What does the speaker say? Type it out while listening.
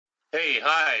Hey,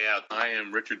 hi, I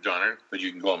am Richard Donner, but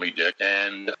you can call me Dick,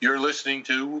 and you're listening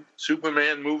to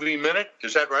Superman Movie Minute.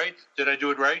 Is that right? Did I do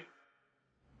it right?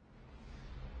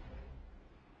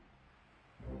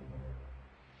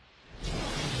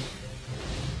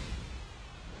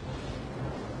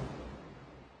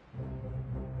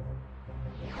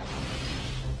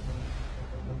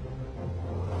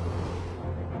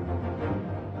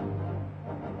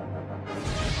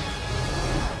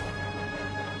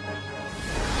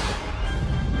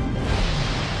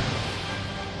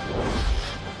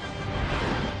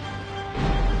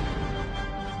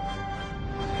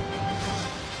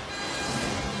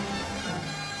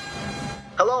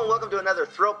 Hello and welcome to another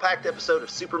thrill-packed episode of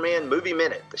Superman Movie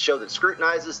Minute, the show that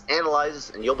scrutinizes, analyzes,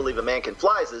 and you'll believe a man can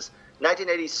flies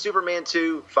 1980s Superman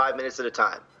 2, 5 minutes at a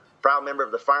time. Proud member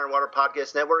of the Fire and Water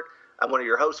Podcast Network, I'm one of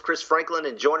your hosts, Chris Franklin,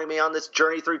 and joining me on this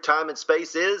journey through time and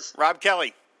space is... Rob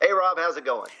Kelly. Hey, Rob, how's it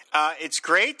going? It's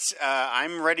great.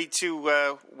 I'm ready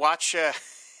to watch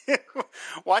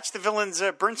watch the villains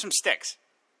burn some sticks.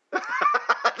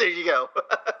 There you go.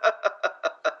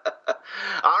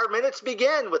 Our minutes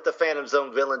begin with the Phantom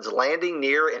Zone villains landing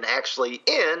near and actually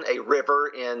in a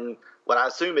river in what I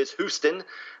assume is Houston,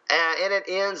 and it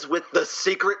ends with the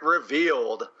secret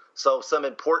revealed. So some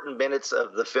important minutes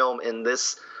of the film in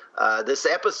this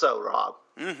episode, Rob.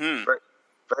 Mm-hmm. Very,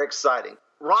 very exciting.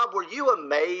 Rob, were you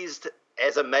amazed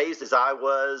as I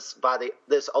was by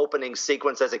this opening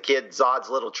sequence as a kid, Zod's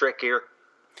little trick here?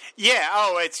 Yeah.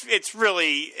 Oh, it's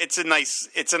a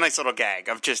nice little gag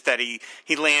of just that he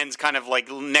lands kind of like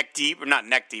neck deep, or not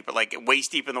neck deep, but like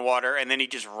waist deep in the water, and then he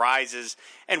just rises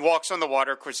and walks on the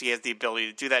water. Of course, he has the ability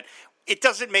to do that. It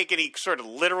doesn't make any sort of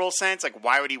literal sense. Like,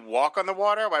 why would he walk on the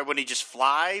water? Why wouldn't he just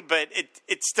fly? But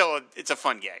it's a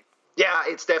fun gag. Yeah,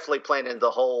 it's definitely playing into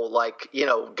the whole, like,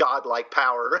 godlike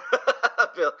power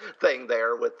thing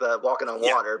there with walking on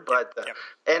water. But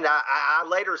And I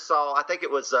later saw, I think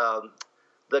it was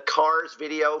the Cars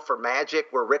video for Magic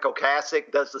where Rick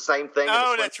Ocasek does the same thing.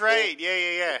 Oh, that's right.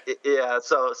 Yeah. Yeah,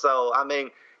 so I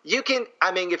mean,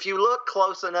 if you look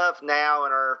close enough now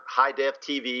in our high-def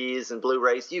TVs and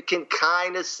Blu-rays, you can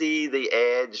kind of see the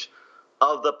edge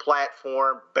of the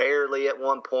platform barely at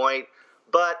one point.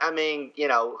 But, I mean,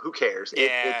 who cares?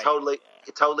 Yeah, it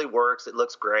totally works. It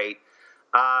looks great.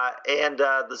 And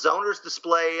the Zoner's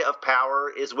display of power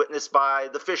is witnessed by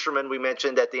the fisherman we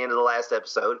mentioned at the end of the last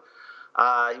episode.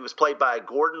 He was played by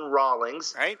Gordon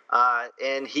Rawlings. Right.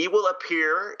 And he will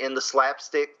appear in the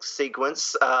slapstick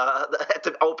sequence at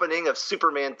the opening of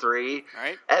Superman 3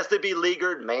 as the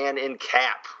beleaguered man in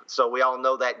cap. So we all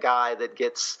know that guy that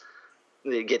gets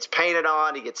painted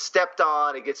on, he gets stepped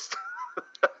on, he gets...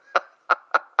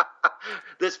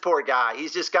 This poor guy,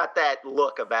 he's just got that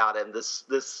look about him, this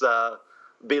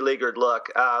beleaguered look.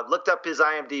 Looked up his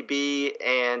IMDb,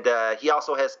 and he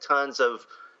also has tons of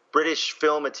British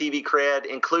film and TV cred,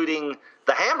 including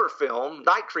the Hammer film,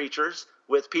 Night Creatures,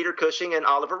 with Peter Cushing and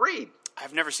Oliver Reed.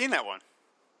 I've never seen that one.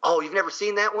 Oh, you've never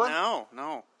seen that one?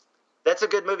 No. That's a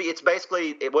good movie. It's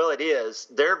basically, it is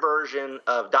their version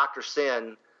of Dr.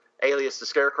 Sin, alias the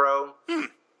Scarecrow.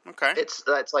 Okay.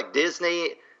 It's like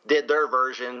Disney did their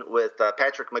version with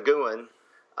Patrick McGowan,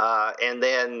 and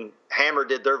then Hammer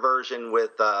did their version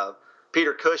with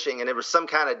Peter Cushing, and it was some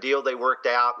kind of deal they worked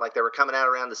out, like they were coming out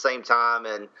around the same time,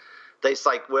 and they's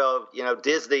like, well,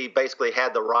 Disney basically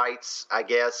had the rights, I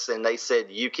guess, and they said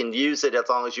you can use it as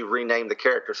long as you rename the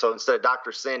character. So instead of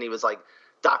Dr. Sin, he was like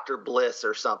Dr. Bliss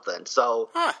or something. So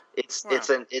it's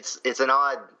an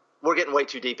odd. We're getting way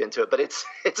too deep into it, but it's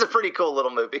a pretty cool little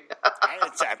movie.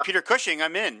 It's Peter Cushing,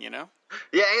 I'm in, Yeah,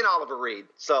 and Oliver Reed.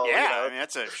 So yeah, I mean,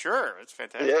 it's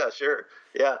fantastic. Yeah, sure.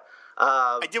 Yeah.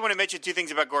 I did want to mention two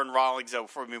things about Gordon Rawlings, though,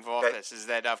 before we move off this. Is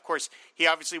that, of course, he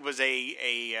obviously was a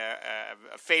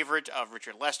favorite of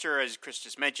Richard Lester, as Chris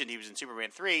just mentioned. He was in Superman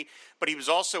 3, but he was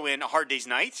also in A Hard Day's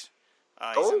Night.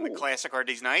 He's in the classic Hard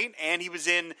Day's Night, and he was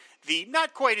in the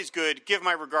not quite as good Give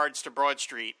My Regards to Broad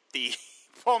Street, the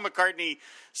Paul McCartney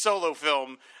solo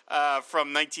film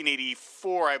from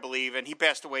 1984, I believe, and he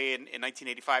passed away in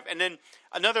 1985. And then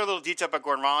another little detail about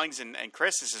Gordon Rawlings, and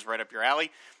Chris, this is right up your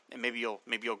alley, and maybe you'll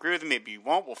agree with him, maybe you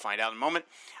won't. We'll find out in a moment.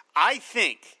 I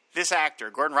think this actor,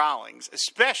 Gordon Rawlings,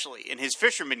 especially in his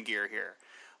fisherman gear here,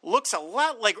 looks a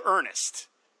lot like Ernest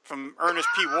from Ernest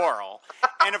P. Worrell.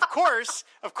 And of course,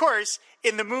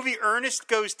 in the movie Ernest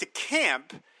Goes to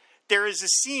Camp, there is a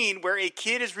scene where a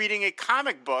kid is reading a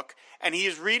comic book, and he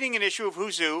is reading an issue of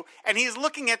Who's Who, and he is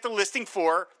looking at the listing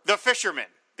for The Fisherman,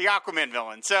 the Aquaman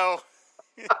villain. So,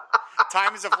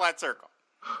 time is a flat circle.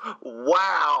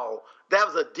 Wow. That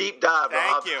was a deep dive,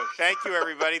 Rob. Thank you,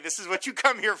 everybody. This is what you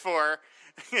come here for.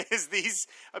 is these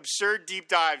absurd deep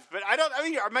dives. But I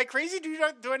mean, am I crazy? Do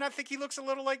I not think he looks a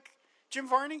little like Jim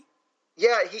Varney?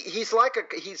 Yeah, he's like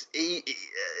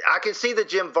I can see the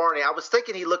Jim Varney. I was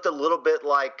thinking he looked a little bit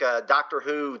like Doctor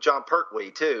Who John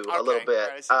Pertwee too, a little bit.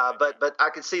 Right, but I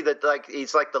can see that like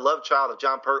he's like the love child of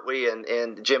John Pertwee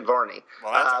and Jim Varney.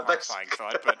 Well, that's a horrifying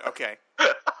thought, but okay.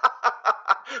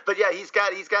 But yeah, he's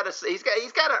got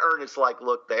an earnest like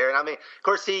look there, and I mean, of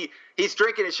course he's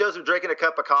drinking. It shows him drinking a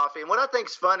cup of coffee, and what I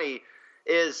think's funny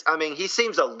is, I mean, he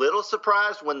seems a little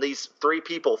surprised when these three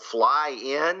people fly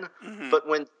in, but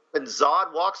when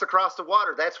Zod walks across the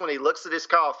water, that's when he looks at his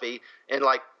coffee and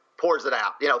like pours it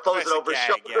out, throws classic it over his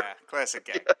shoulder. Yeah, classic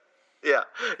gag. Yeah.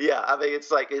 I mean, it's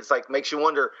like makes you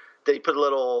wonder, did he put a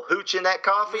little hooch in that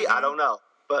coffee? I don't know,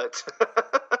 but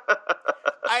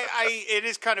it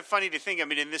is kind of funny to think. I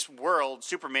mean, in this world,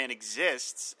 Superman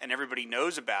exists and everybody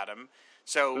knows about him.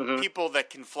 So people that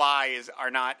can fly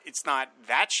it's not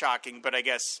that shocking. But I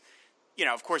guess,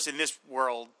 of course, in this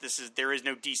world, there is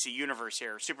no DC universe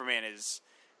here. Superman is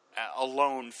a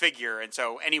lone figure, and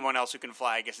so anyone else who can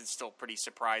fly, I guess it's still pretty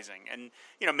surprising. And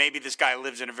maybe this guy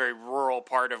lives in a very rural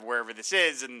part of wherever this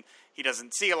is, and he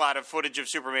doesn't see a lot of footage of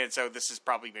Superman, so this is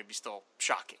probably maybe still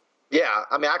shocking. Yeah,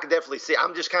 I mean, I could definitely see.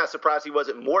 I'm just kind of surprised he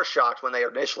wasn't more shocked when they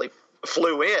initially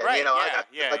flew in. Right?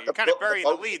 Yeah. You kind of buried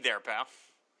the lead there, pal.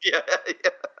 Yeah.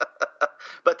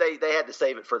 But they had to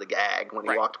save it for the gag when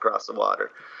he walked across the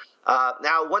water.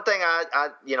 Now, one thing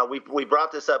we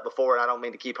brought this up before, and I don't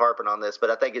mean to keep harping on this, but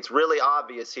I think it's really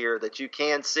obvious here that you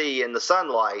can see in the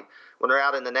sunlight, when they're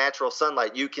out in the natural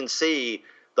sunlight, you can see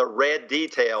the red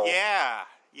detail.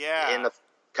 Yeah. In the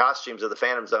costumes of the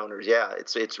Phantom's owners. Yeah,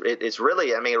 it's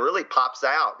really, I mean, it really pops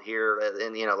out here,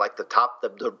 and like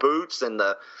the boots and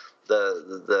the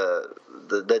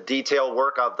detail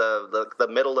work of the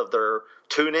middle of their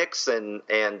tunics and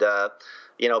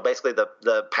basically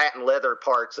the patent leather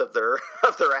parts of their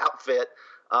outfit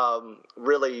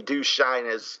really do shine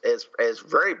as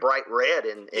very bright red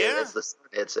as the sun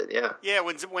hits it. Yeah.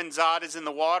 When Zod is in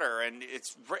the water, and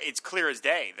it's clear as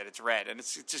day that it's red, and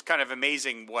it's just kind of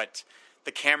amazing what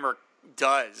the camera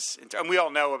does. And we all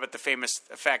know about the famous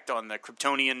effect on the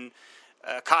Kryptonian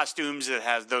costumes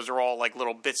that those are all like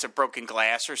little bits of broken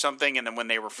glass or something, and then when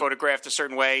they were photographed a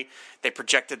certain way, they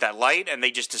projected that light, and they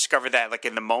just discovered that like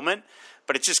in the moment.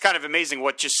 But it's just kind of amazing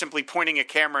what just simply pointing a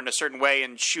camera in a certain way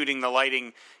and shooting the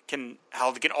lighting can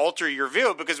alter your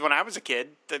view. Because when I was a kid,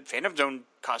 the Phantom Zone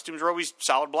costumes were always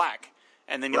solid black,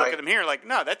 and then you look at them here like,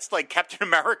 no, that's like Captain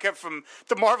America from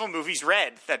the Marvel movies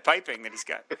red, that piping that he's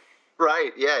got.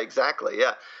 Right. Yeah. Exactly.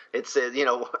 Yeah. It's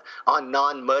on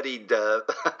non-muddied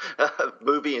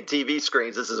movie and TV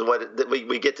screens. This is what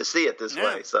we get to see it this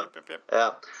way. So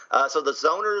yeah. So the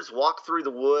Zoners walk through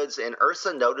the woods, and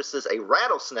Ursa notices a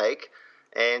rattlesnake,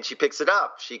 and she picks it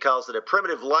up. She calls it a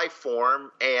primitive life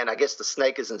form, and I guess the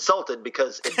snake is insulted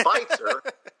because it bites her,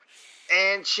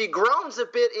 and she groans a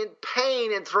bit in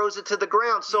pain and throws it to the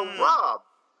ground. So Rob,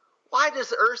 why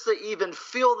does Ursa even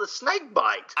feel the snake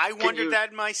bite? I wondered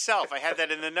that myself. I had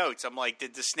that in the notes. I'm like,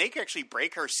 did the snake actually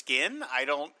break her skin? I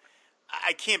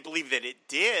can't believe that it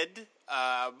did.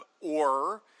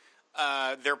 Or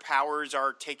their powers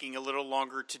are taking a little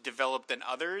longer to develop than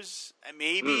others.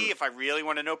 Maybe, if I really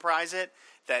want to no-prize it,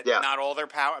 that not all their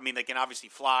power, I mean, they can obviously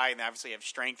fly and they obviously have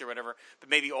strength or whatever, but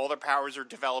maybe all their powers are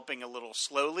developing a little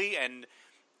slowly, and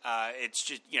it's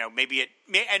just, maybe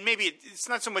it's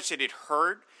not so much that it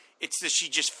hurt. It's that she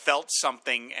just felt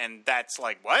something, and that's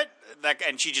like, what?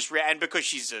 And she just and because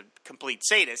she's a complete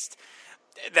sadist,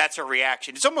 that's her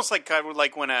reaction. It's almost like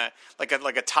when a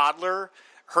toddler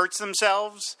hurts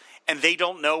themselves, and they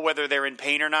don't know whether they're in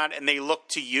pain or not, and they look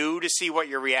to you to see what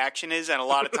your reaction is. And a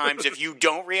lot of times, if you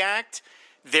don't react,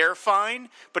 they're fine.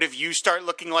 But if you start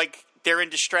looking like they're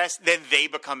in distress, then they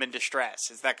become in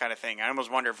distress. It's that kind of thing. I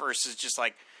almost wonder if Ursa's just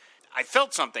like, I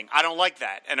felt something. I don't like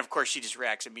that. And, of course, she just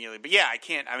reacts immediately. But, yeah, I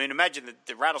can't. I mean, imagine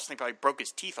the rattlesnake probably broke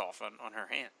his teeth off on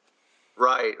her hand.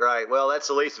 Right. Well, that's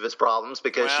the least of his problems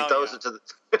because she throws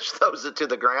it to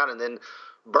the ground and then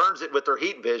burns it with her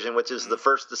heat vision, which is the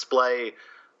first display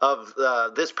of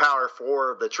this power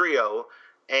for the trio.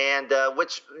 And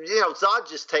which, Zod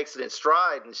just takes it in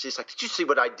stride. And she's like, did you see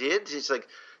what I did? She's like,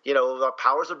 our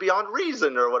powers are beyond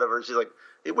reason or whatever. She's like,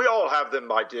 we all have them,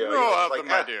 my dear. We all have them,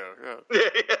 my dear. Yeah.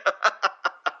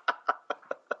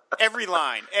 Every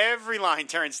line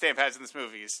Terrence Stamp has in this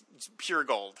movie is pure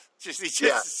gold. He's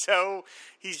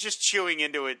just chewing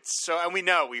into it. So, and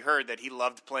we heard that he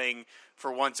loved playing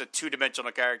for once a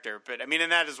two-dimensional character. But I mean,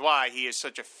 and that is why he is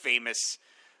such a famous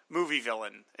movie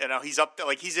villain. He's up there,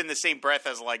 like he's in the same breath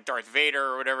as like Darth Vader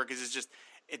or whatever, because it's just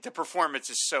the performance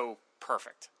is so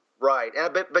perfect. Right.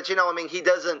 But you know, I mean, he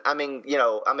doesn't. I mean, you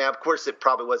know, I mean, of course, it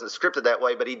probably wasn't scripted that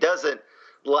way, but he doesn't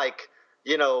like,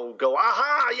 you know, go,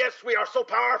 aha, yes, we are so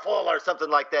powerful, or something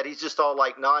like that. He's just all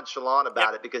like nonchalant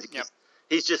about it because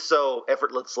he's just so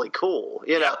effortlessly cool,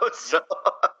 you know. So,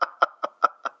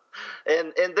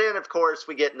 and then of course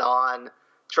we get Non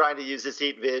trying to use his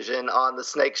heat vision on the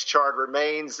snake's charred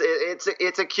remains.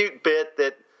 It's a cute bit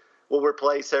that will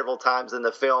replay several times in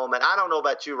the film. And I don't know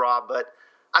about you, Rob, but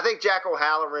I think Jack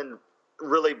O'Halloran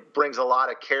really brings a lot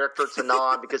of character to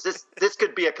Non because this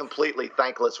could be a completely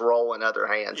thankless role in other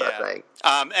hands. I think.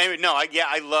 Anyway, no,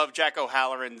 I love Jack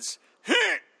O'Halloran's.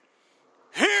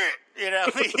 You know,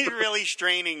 he's really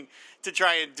straining to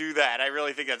try and do that. I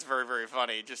really think that's very, very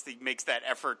funny. Just he makes that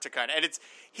effort to kind of, and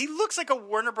he looks like a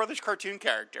Warner Brothers cartoon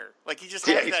character. Like he just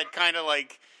has that kind of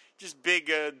like just big,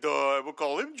 we'll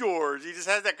call him George. He just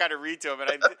has that kind of read to him,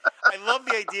 and I love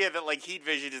the idea that like heat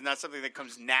vision is not something that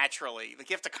comes naturally. Like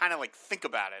you have to kind of like think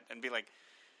about it and be like,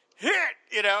 hit,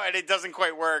 you know, and it doesn't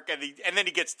quite work, and then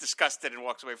he gets disgusted and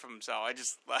walks away from himself.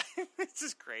 It's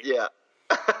just great. Yeah.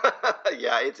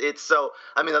 Yeah, it's so.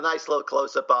 I mean, a nice little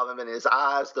close up of him and his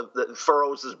eyes, the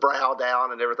furrows his brow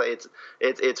down and everything.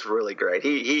 It's really great.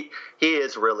 He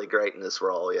is really great in this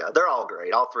role. Yeah, they're all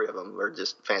great. All three of them are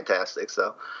just fantastic.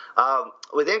 So,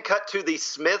 we then cut to the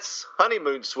Smiths'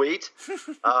 honeymoon suite,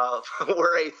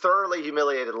 where a thoroughly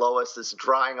humiliated Lois is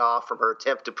drying off from her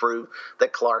attempt to prove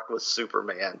that Clark was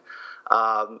Superman.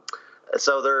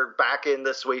 So they're back in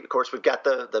the suite. Of course, we've got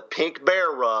the pink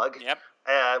bear rug. Yep.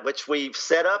 Which we've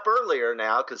set up earlier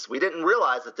now because we didn't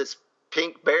realize that this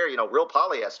pink bear, you know, real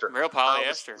polyester.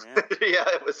 Yeah,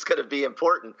 it was going to be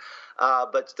important.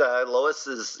 But Lois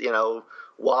is, you know,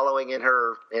 wallowing in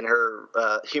her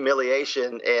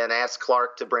humiliation and asks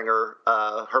Clark to bring her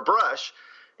her brush.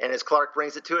 And as Clark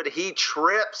brings it to it, he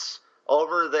trips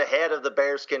over the head of the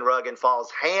bearskin rug and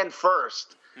falls hand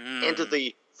first into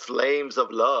the flames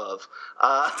of love.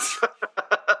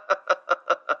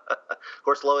 Of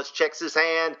course, Lois checks his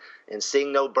hand, and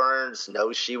seeing no burns,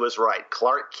 knows she was right.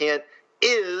 Clark Kent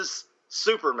is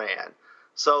Superman.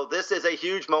 So this is a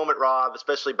huge moment, Rob,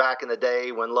 especially back in the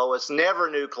day when Lois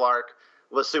never knew Clark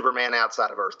was Superman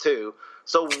outside of Earth 2.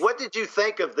 So what did you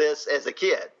think of this as a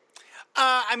kid?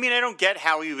 I mean, I don't get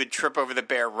how he would trip over the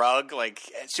bear rug. Like,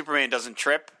 Superman doesn't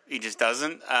trip. He just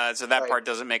doesn't. So that part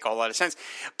doesn't make a whole lot of sense.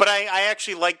 But I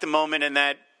actually like the moment in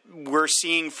that we're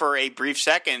seeing for a brief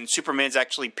second Superman's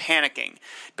actually panicking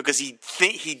because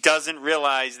he doesn't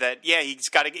realize that he's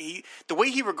got to the way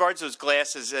he regards those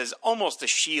glasses as almost a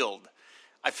shield.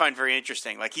 I find very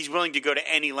interesting. Like he's willing to go to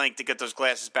any length to get those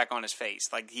glasses back on his face.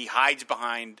 Like he hides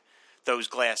behind those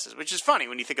glasses, which is funny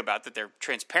when you think about that they're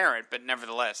transparent, but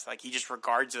nevertheless, like he just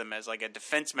regards them as like a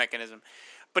defense mechanism.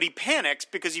 But he panics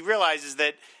because he realizes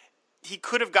that he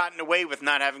could have gotten away with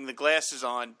not having the glasses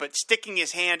on, but sticking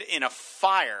his hand in a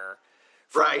fire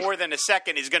for more than a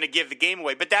second is going to give the game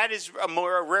away. But that is a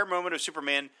rare moment of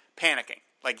Superman panicking.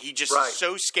 Like he just is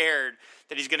so scared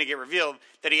that he's going to get revealed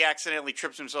that he accidentally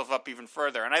trips himself up even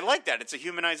further. And I like that. It's a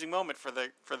humanizing moment for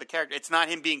the character. It's not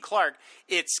him being Clark.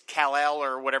 It's Kal-El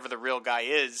or whatever the real guy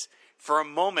is for a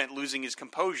moment losing his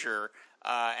composure.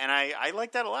 And I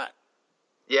like that a lot.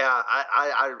 Yeah,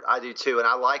 I do too, and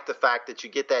I like the fact that you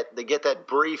get that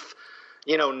brief,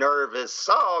 you know, nervous.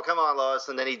 Oh, come on, Lois,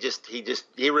 and then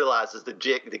he realizes the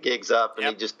gig's up, and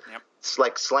he just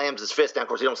like slams his fist down. Of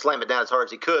course, he don't slam it down as hard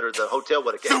as he could, or the hotel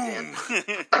would have caved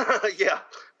in. Yeah,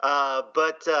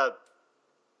 but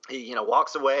he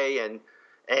walks away,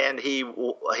 and he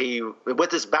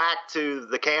with his back to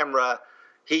the camera.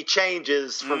 He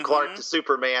changes from Clark to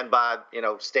Superman by,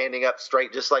 standing up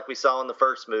straight, just like we saw in the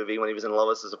first movie when he was in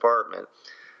Lois's apartment,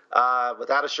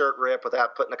 without a shirt rip,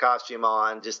 without putting a costume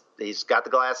on. Just he's got the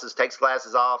glasses, takes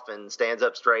glasses off, and stands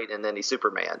up straight, and then he's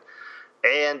Superman.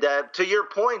 And to your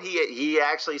point, he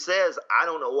actually says, "I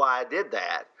don't know why I did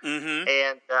that." Mm-hmm.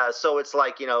 And so it's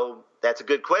like, that's a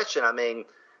good question. I mean,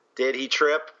 did he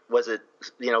trip? Was it,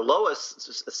 Lois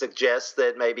suggests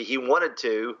that maybe he wanted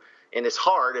to. In his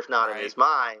heart, if not in his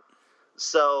mind.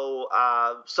 So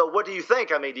what do you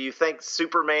think? I mean, do you think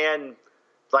Superman,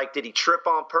 did he trip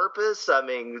on purpose? I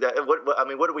mean,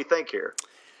 what do we think here?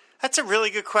 That's a really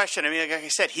good question. I mean, like I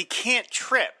said, he can't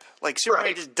trip. Like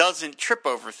Superman just doesn't trip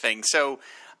over things. So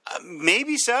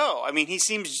maybe so. I mean, he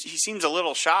seems a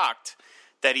little shocked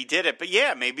that he did it. But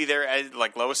yeah, maybe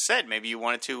like Lois said, maybe you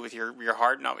wanted to with your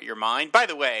heart, not with your mind. By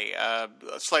the way,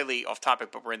 slightly off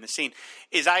topic, but we're in the scene,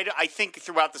 is I think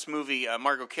throughout this movie,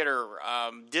 Margot Kidder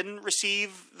didn't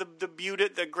receive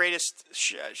the greatest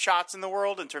shots in the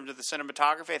world in terms of the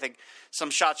cinematography. I think some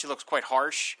shots she looks quite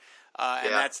harsh.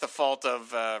 And that's the fault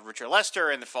of Richard Lester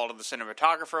and the fault of the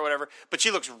cinematographer or whatever. But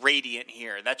she looks radiant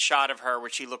here. That shot of her where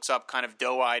she looks up kind of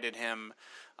doe-eyed at him,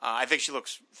 I think she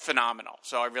looks phenomenal.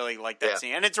 So I really like that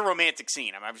scene. And it's a romantic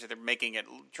scene. I mean, obviously they're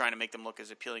trying to make them look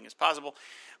as appealing as possible.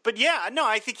 But yeah, no,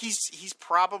 I think he's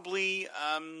probably,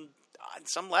 on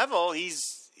some level, he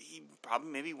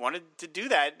probably maybe wanted to do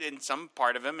that in some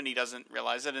part of him, and he doesn't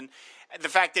realize it. And the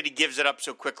fact that he gives it up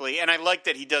so quickly, and I like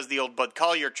that he does the old Bud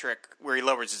Collyer trick where he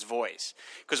lowers his voice,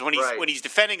 because when he's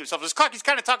defending himself, he's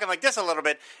kind of talking like this a little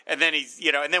bit, and then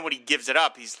and then when he gives it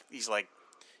up, he's like,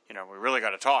 we really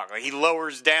got to talk. Like, he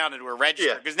lowers down into a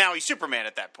register because now he's Superman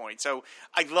at that point. So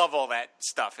I love all that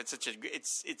stuff. It's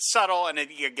it's subtle, and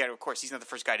again, of course, he's not the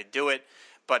first guy to do it,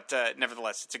 but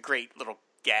nevertheless, it's a great little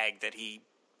gag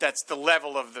that's the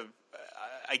level of the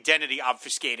identity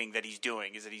obfuscating that he's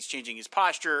doing, is that he's changing his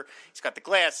posture, he's got the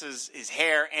glasses, his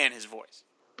hair, and his voice.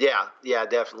 Yeah,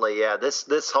 definitely. Yeah,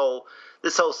 this whole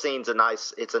scene's a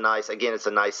nice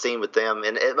scene with them,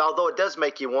 and although it does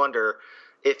make you wonder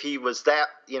if he was that,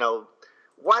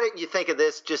 why didn't you think of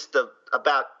this just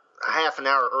about a half an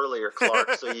hour earlier,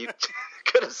 Clark, so you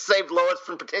could have saved Lois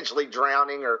from potentially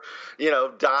drowning or,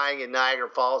 dying in Niagara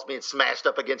Falls, being smashed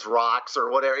up against rocks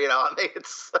or whatever, I mean,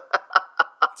 it's...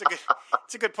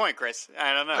 It's a good point, Chris.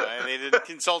 I don't know. They didn't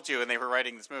consult you when they were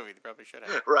writing this movie. They probably should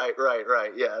have. Right.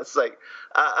 Yeah, it's like...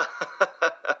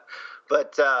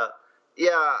 but,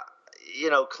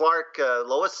 Clark,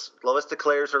 Lois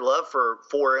declares her love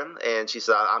for him, and she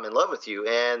says, "I'm in love with you."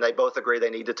 And they both agree they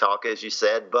need to talk, as you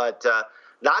said, but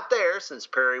not there, since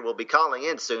Perry will be calling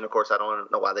in soon. Of course, I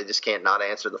don't know why they just can't not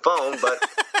answer the phone, but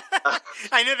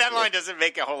I know that line doesn't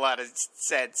make a whole lot of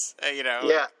sense.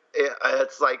 Yeah.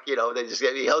 It's like,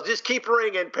 he'll just keep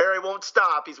ringing. Perry won't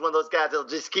stop. He's one of those guys that'll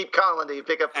just keep calling till you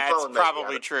pick up the phone. That's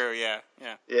probably true, yeah.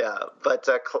 Yeah, but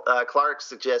Clark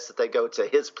suggests that they go to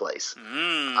his place,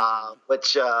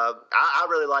 which I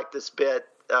really like this bit,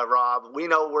 Rob. We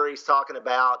know where he's talking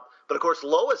about, but of course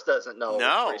Lois doesn't know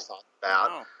where he's talking about.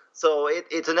 No. So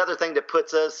it's another thing that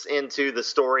puts us into the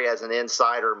story as an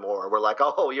insider more. We're like,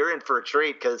 oh, you're in for a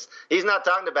treat because he's not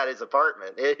talking about his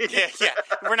apartment. Yeah.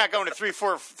 We're not going to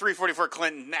 344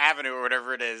 Clinton Avenue or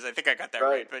whatever it is. I think I got that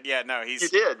right. But yeah, no, he's... You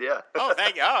did, yeah. Oh,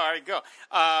 thank you. Oh, all right, go.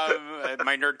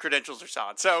 My nerd credentials are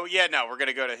solid. So yeah, no, we're going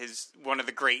to go to one of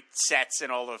the great sets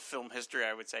in all of film history,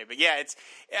 I would say. But yeah,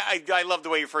 I love the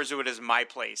way he refers to it as my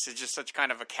place. It's just such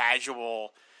kind of a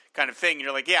casual kind of thing. And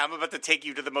you're like, yeah, I'm about to take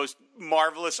you to the most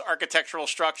marvelous architectural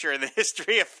structure in the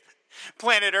history of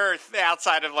planet Earth,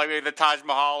 outside of like maybe the Taj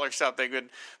Mahal or something.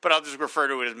 But I'll just refer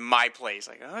to it as my place.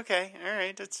 Like, okay, all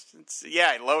right,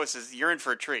 Lois is, you're in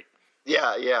for a treat.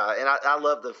 Yeah, and I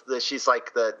love the she's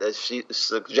like she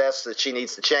suggests that she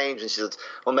needs to change, and she says,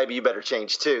 well, maybe you better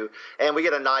change too. And we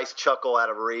get a nice chuckle out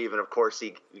of Reeve, and of course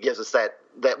he gives us that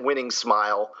winning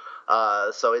smile.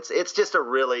 So it's just a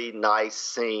really nice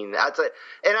scene. I'd say,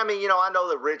 and I mean, I know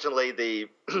that originally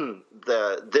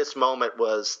this moment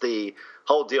was the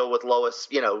whole deal with Lois.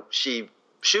 She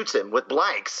shoots him with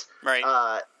blanks,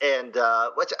 right? And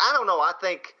which I don't know. I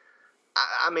think,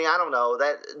 I don't know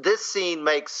that this scene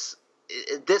makes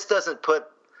this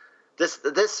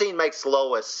scene makes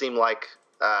Lois seem like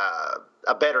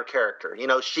a better character.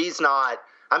 She's not.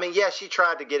 I mean, yeah, she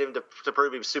tried to get him to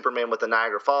prove he was Superman with the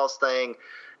Niagara Falls thing.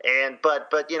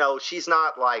 But she's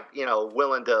not like,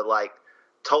 willing to like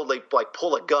totally like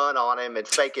pull a gun on him and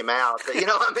fake him out.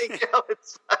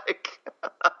 It's like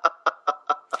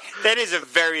that is a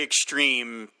very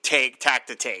extreme tack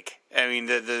to take. I mean,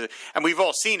 and we've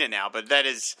all seen it now, but that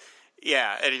is,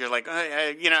 yeah. And you're like,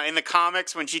 in the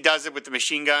comics when she does it with the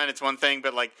machine gun, it's one thing,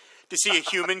 but like to see a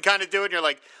human kind of do it, and you're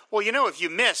like, well, if you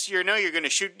miss, you're going to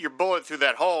shoot your bullet through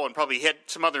that hole and probably hit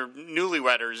some other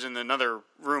newlyweders in another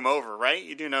room over, right?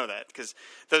 You do know that because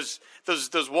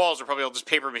those walls are probably all just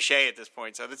paper mache at this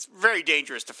point. So it's very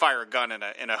dangerous to fire a gun in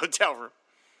a hotel room.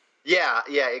 Yeah,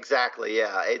 exactly.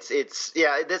 Yeah,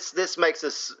 This makes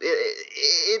us.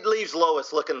 It leaves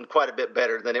Lois looking quite a bit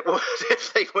better than it would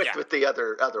if they went with the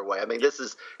other way. I mean, this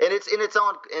is it's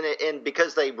on and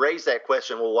because they raised that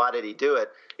question. Well, why did he do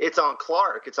it? It's on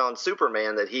Clark. It's on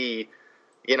Superman that he,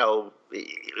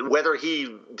 whether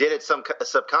he did it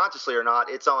subconsciously or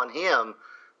not, it's on him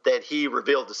that he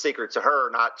revealed the secret to her.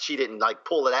 Not she didn't like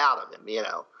pull it out of him.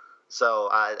 So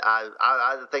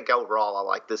I think overall I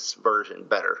like this version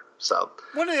better. So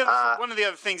one of the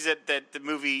other things that the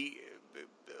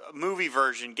movie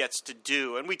version gets to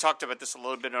do, and we talked about this a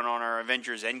little bit on our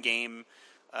Avengers Endgame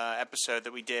episode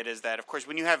that we did, is that of course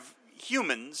when you have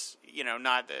humans,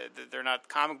 they're not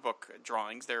comic book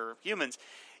drawings, they're humans.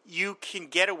 You can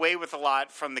get away with a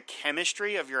lot from the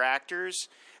chemistry of your actors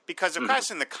because, of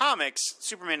course, in the comics,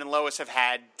 Superman and Lois have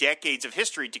had decades of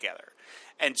history together.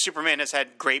 And Superman has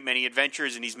had great many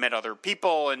adventures, and he's met other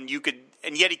people, and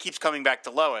yet he keeps coming back to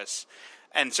Lois.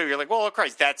 And so you're like, well, of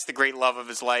course, that's the great love of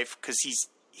his life, because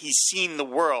he's seen the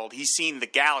world, he's seen the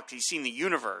galaxy, he's seen the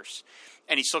universe,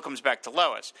 and he still comes back to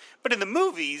Lois. But in the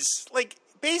movies, like,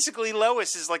 basically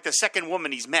Lois is like the second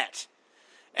woman he's met.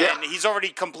 And he's already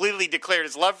completely declared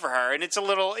his love for her, and it's a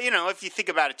little, if you think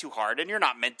about it too hard, and you're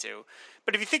not meant to,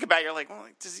 but if you think about it, you're like, well,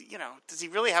 does he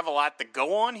really have a lot to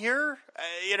go on here?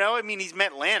 He's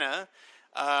met Lana,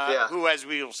 who, as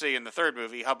we will see in the third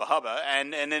movie, Hubba Hubba,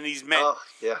 and then he's met,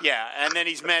 and then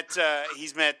he's met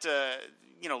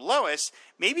Lois.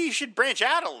 Maybe you should branch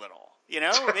out a little,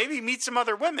 maybe meet some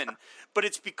other women, but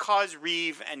it's because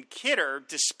Reeve and Kidder,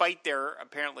 despite their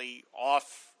apparently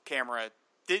off-camera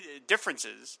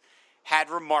differences, had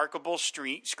remarkable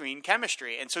screen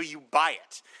chemistry, and so you buy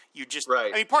it. You just,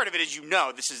 part of it is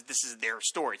this is their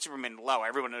story. Superman and Lois,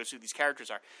 everyone knows who these characters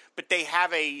are, but they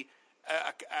have a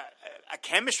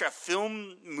chemistry, a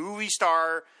film movie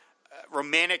star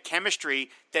romantic chemistry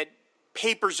that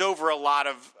papers over a lot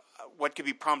of what could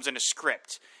be problems in a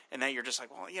script, and then you're just like,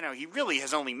 well, he really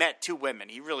has only met two women.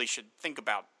 He really should think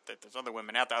about that there's other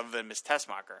women out there other than Miss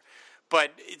Tessmacher.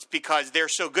 But it's because they're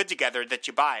so good together that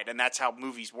you buy it, and that's how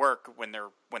movies work when they're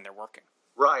working.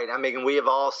 Right. I mean, we have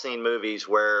all seen movies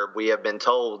where we have been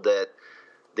told that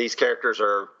these characters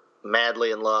are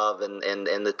madly in love, and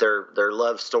that their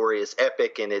love story is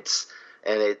epic, and their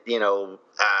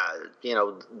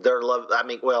love. I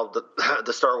mean, well,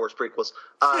 the Star Wars prequels,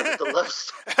 the love,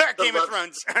 Game of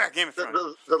Thrones,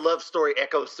 the love story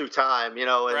echoes through time,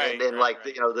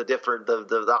 the different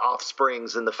the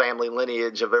offsprings and the family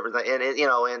lineage of everything,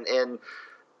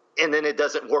 and then it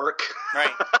doesn't work.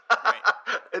 Right.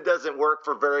 It doesn't work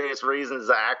for various reasons.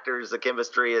 The actors, the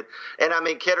chemistry, and I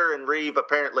mean, Kidder and Reeve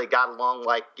apparently got along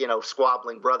like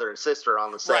squabbling brother and sister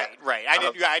on the set. Right.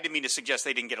 I didn't mean to suggest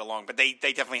they didn't get along, but they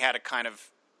definitely had a kind of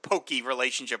pokey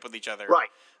relationship with each other. Right.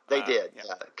 They did.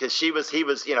 Because he was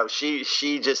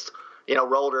she just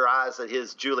rolled her eyes at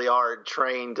his Juilliard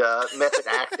trained method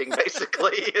acting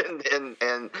basically,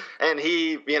 and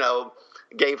he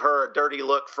gave her a dirty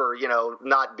look for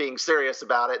not being serious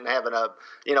about it and having a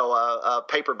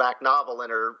paperback novel in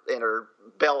her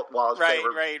belt while they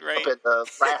were up in the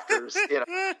rafters, in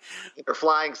their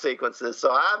flying sequences.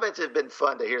 So I bet it'd been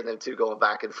fun to hear them two going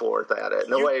back and forth at it.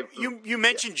 You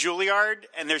mentioned Juilliard,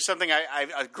 and there's something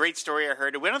a great story I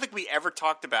heard. I don't think we ever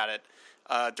talked about it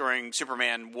during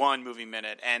Superman 1 Movie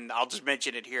Minute, and I'll just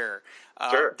mention it here.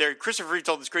 Sure. Christopher Reeve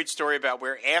told this great story about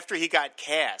where after he got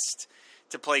cast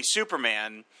to play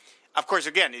Superman, of course,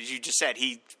 again, as you just said,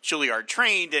 he Juilliard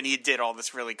trained, and he did all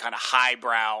this really kind of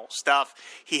highbrow stuff.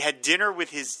 He had dinner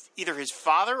with either his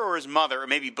father or his mother, or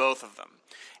maybe both of them.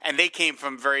 And they came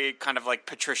from very kind of like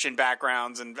patrician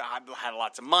backgrounds and had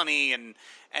lots of money, and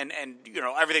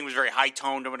everything was very high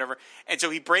toned or whatever. And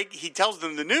so he tells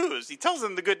them the news. He tells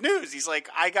them the good news. He's like,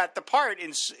 I got the part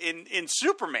in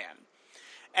Superman.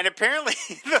 And apparently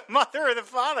the mother or the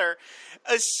father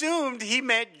assumed he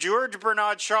meant George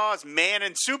Bernard Shaw's Man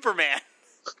and Superman.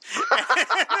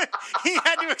 He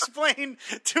had to explain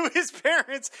to his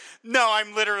parents, no,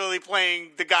 I'm literally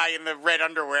playing the guy in the red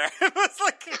underwear. It was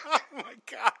like, oh my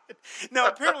God. No,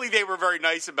 apparently they were very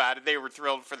nice about it. They were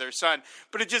thrilled for their son.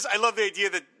 But I love the idea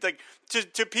that, like,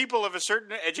 to people of a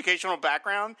certain educational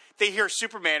background, they hear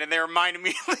Superman and their mind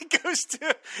immediately goes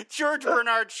to George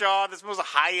Bernard Shaw, this most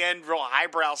high-end, real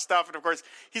highbrow stuff. And of course,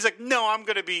 he's like, no, I'm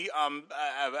going to be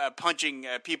punching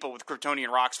people with Kryptonian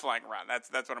rocks flying around.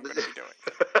 That's what I'm going to be doing.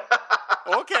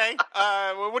 Okay.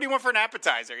 What do you want for an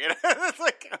appetizer? It's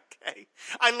like, okay.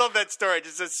 I love that story.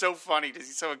 It's so funny because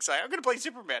he's so excited. I'm going to play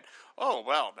Superman. Oh,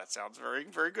 well, that sounds very,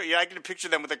 very good. Yeah, I can picture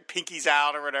them with their pinkies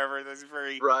out or whatever. That's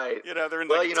very, right. They're in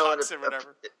like tux or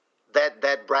whatever.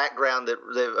 That background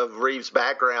of Reeves'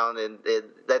 background, and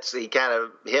that's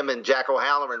him and Jack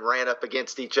O'Halloran ran up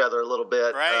against each other a little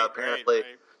bit, apparently.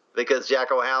 Right. Because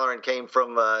Jack O'Halloran came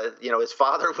from, his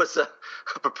father was a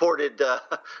purported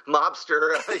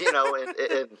mobster,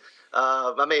 and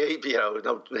I mean,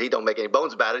 he don't make any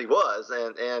bones about it. He was,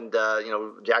 and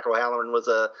Jack O'Halloran was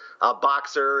a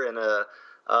boxer and a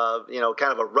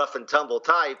kind of a rough and tumble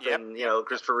type, and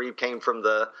Christopher Reeve came from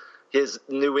his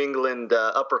New England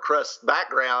upper crust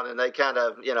background, and they kind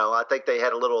of, I think they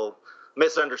had a little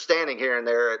misunderstanding here and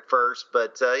there at first,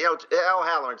 but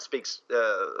O'Halloran speaks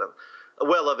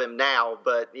well of him now,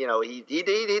 but he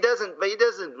doesn't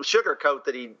sugarcoat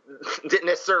that he didn't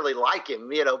necessarily like him,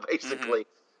 basically.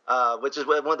 which is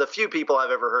one of the few people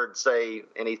I've ever heard say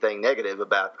anything negative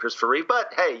about Christopher Reeve.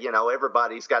 But hey,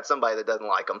 everybody's got somebody that doesn't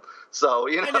like him. So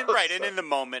and in the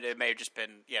moment, it may have just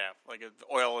been like an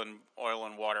oil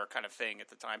and water kind of thing at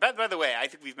the time. By the way, I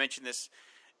think we've mentioned this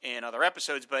in other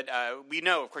episodes, but we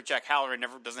know, of course, Jack Halloran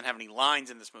doesn't have any lines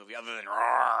in this movie other than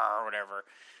 "Rawr" or whatever.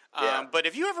 Yeah. But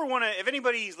if you ever want to, if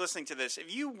anybody's listening to this,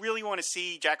 if you really want to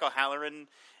see Jack O'Halloran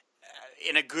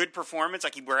in a good performance,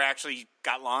 like where he actually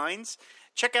got lines,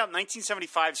 check out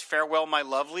 1975's Farewell, My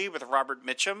Lovely with Robert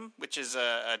Mitchum, which is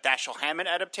a Dashiell Hammett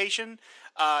adaptation.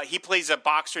 He plays a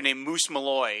boxer named Moose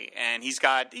Malloy, and he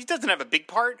doesn't have a big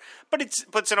part, but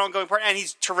it's an ongoing part, and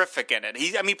he's terrific in it.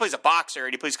 He plays a boxer,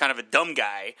 and he plays kind of a dumb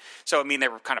guy. So, they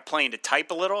were kind of playing to type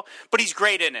a little, but he's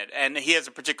great in it, and he has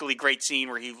a particularly great scene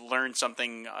where he learned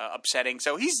something upsetting.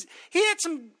 So he had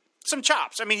some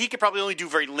chops. He could probably only do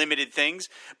very limited things,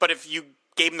 but if you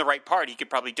gave him the right part, he could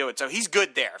probably do it. So he's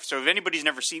good there. So if anybody's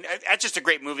never seen, that's just a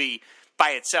great movie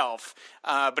by itself.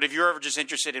 But if you're ever just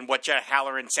interested in what Jack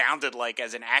Halloran sounded like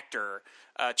as an actor,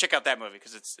 check out that movie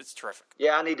because it's terrific.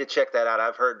 Yeah, I need to check that out.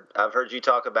 I've heard you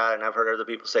talk about it, and I've heard other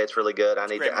people say it's really good. I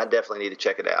definitely need to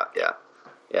check it out.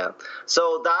 Yeah.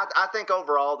 So I think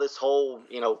overall, this whole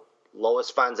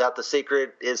Lois finds out the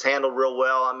secret is handled real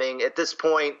well. At this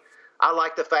point, I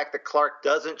like the fact that Clark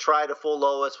doesn't try to fool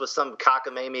Lois with some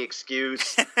cockamamie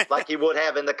excuse like he would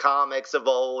have in the comics of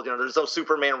old. There's no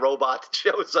Superman robot that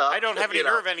shows up. I don't have any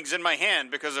nerve endings in my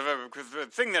hand because of a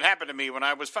thing that happened to me when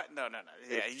I was fighting. No.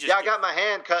 Yeah, I got my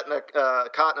hand caught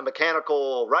in a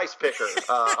mechanical rice picker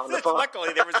on the phone.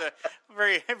 Luckily, there was a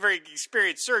very, very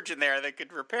experienced surgeon there that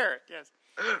could repair it, yes.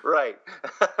 Right.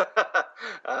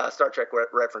 Star Trek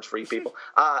reference for you people.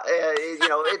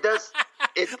 It does.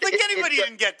 Anybody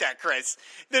didn't get that, Chris.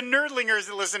 The nerdlingers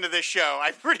that listen to this show,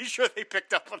 I'm pretty sure they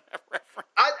picked up on that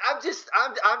reference.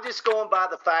 I'm just going by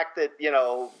the fact that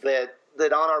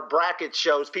that on our bracket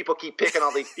shows, people keep picking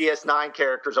on these DS9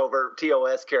 characters over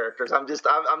TOS characters. I'm just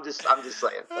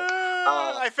saying.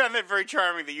 I found that very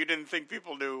charming that you didn't think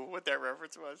people knew what that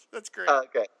reference was. That's great.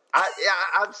 Okay.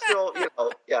 I'm still,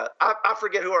 I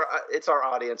forget it's our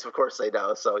audience. Of course they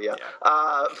know. So yeah.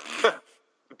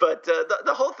 But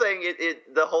the whole thing,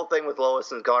 the whole thing with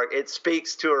Lois and Clark, it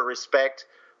speaks to her respect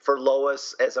for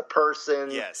Lois as a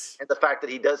person. Yes. And the fact that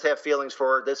he does have feelings for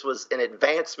her. This was an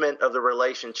advancement of the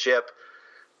relationship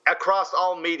across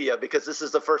all media, because this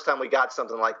is the first time we got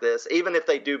something like this. Even if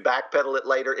they do backpedal it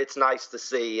later, it's nice to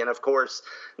see. And of course,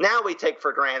 now we take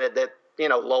for granted that,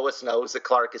 Lois knows that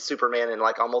Clark is Superman in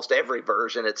like almost every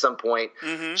version. At some point,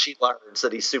 she learns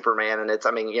that he's Superman. And it's,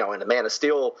 in the Man of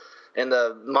Steel, in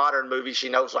the modern movie, she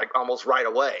knows like almost right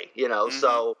away,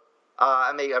 So,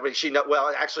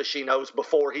 she knows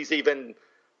before he's even,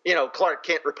 Clark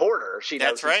Kent reporter. She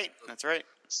knows. That's right.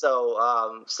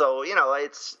 So,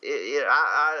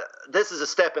 this is a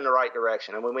step in the right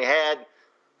direction. And when we had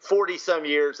 40 some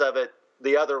years of it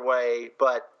the other way,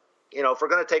 but if we're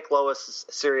going to take Lois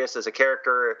serious as a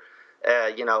character,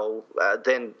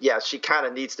 then she kind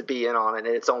of needs to be in on it,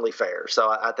 and it's only fair. So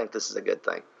I think this is a good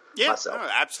thing. Yeah,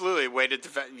 absolutely. A way to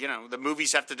the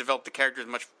movies have to develop the characters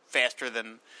much faster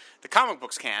than the comic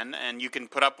books can, and you can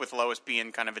put up with Lois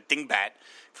being kind of a dingbat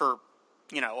for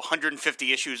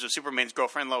 150 issues of Superman's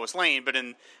girlfriend Lois Lane. But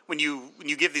when you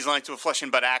give these lines to a flesh and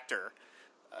blood actor,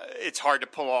 it's hard to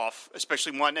pull off,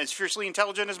 especially one as fiercely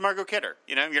intelligent as Margot Kidder.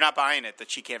 You're not buying it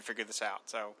that she can't figure this out.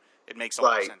 So it makes a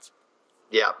lot of sense.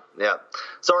 Yeah.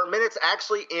 So our minutes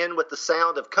actually end with the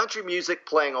sound of country music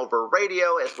playing over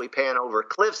radio as we pan over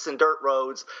cliffs and dirt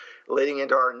roads, leading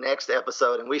into our next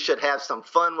episode. And we should have some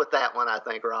fun with that one, I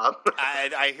think, Rob.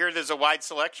 I hear there's a wide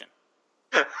selection.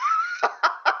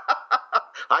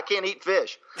 I can't eat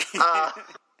fish. They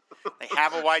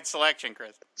have a wide selection,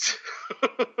 Chris.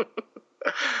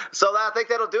 So I think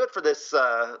that'll do it for these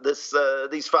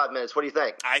 5 minutes. What do you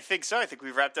think? I think so. I think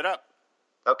we've wrapped it up.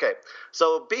 Okay,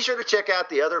 so be sure to check out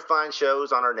the other fine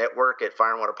shows on our network at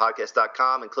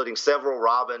fireandwaterpodcast.com, including several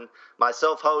Rob and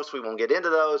myself hosts. We won't get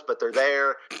into those, but they're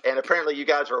there. And apparently you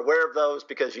guys are aware of those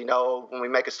because, when we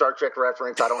make a Star Trek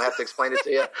reference, I don't have to explain it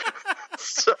to you.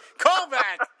 Call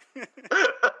back!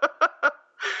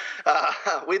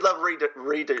 We'd love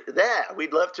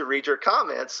We'd love to read your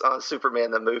comments on Superman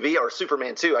the movie, or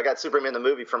Superman 2. I got Superman the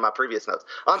movie from my previous notes.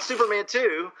 On Superman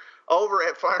 2, over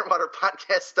at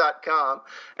fireandwaterpodcast.com,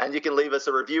 and you can leave us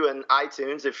a review in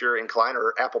iTunes if you're inclined,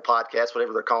 or Apple Podcasts,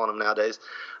 whatever they're calling them nowadays.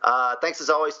 Thanks as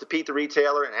always to Pete the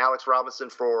Retailer and Alex Robinson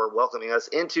for welcoming us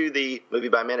into the Movie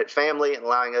by Minute family and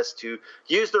allowing us to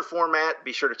use their format.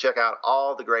 Be sure to check out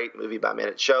all the great Movie by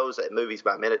Minute shows at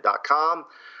moviesbyminute.com.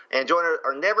 And join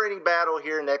our never-ending battle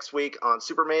here next week on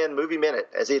Superman Movie Minute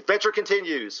as the adventure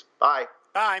continues. Bye.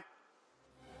 Bye.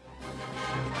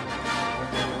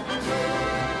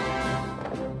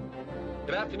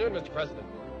 Good afternoon, Mr. President.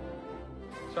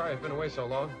 Sorry I've been away so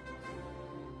long.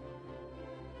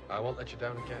 I won't let you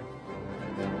down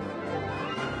again.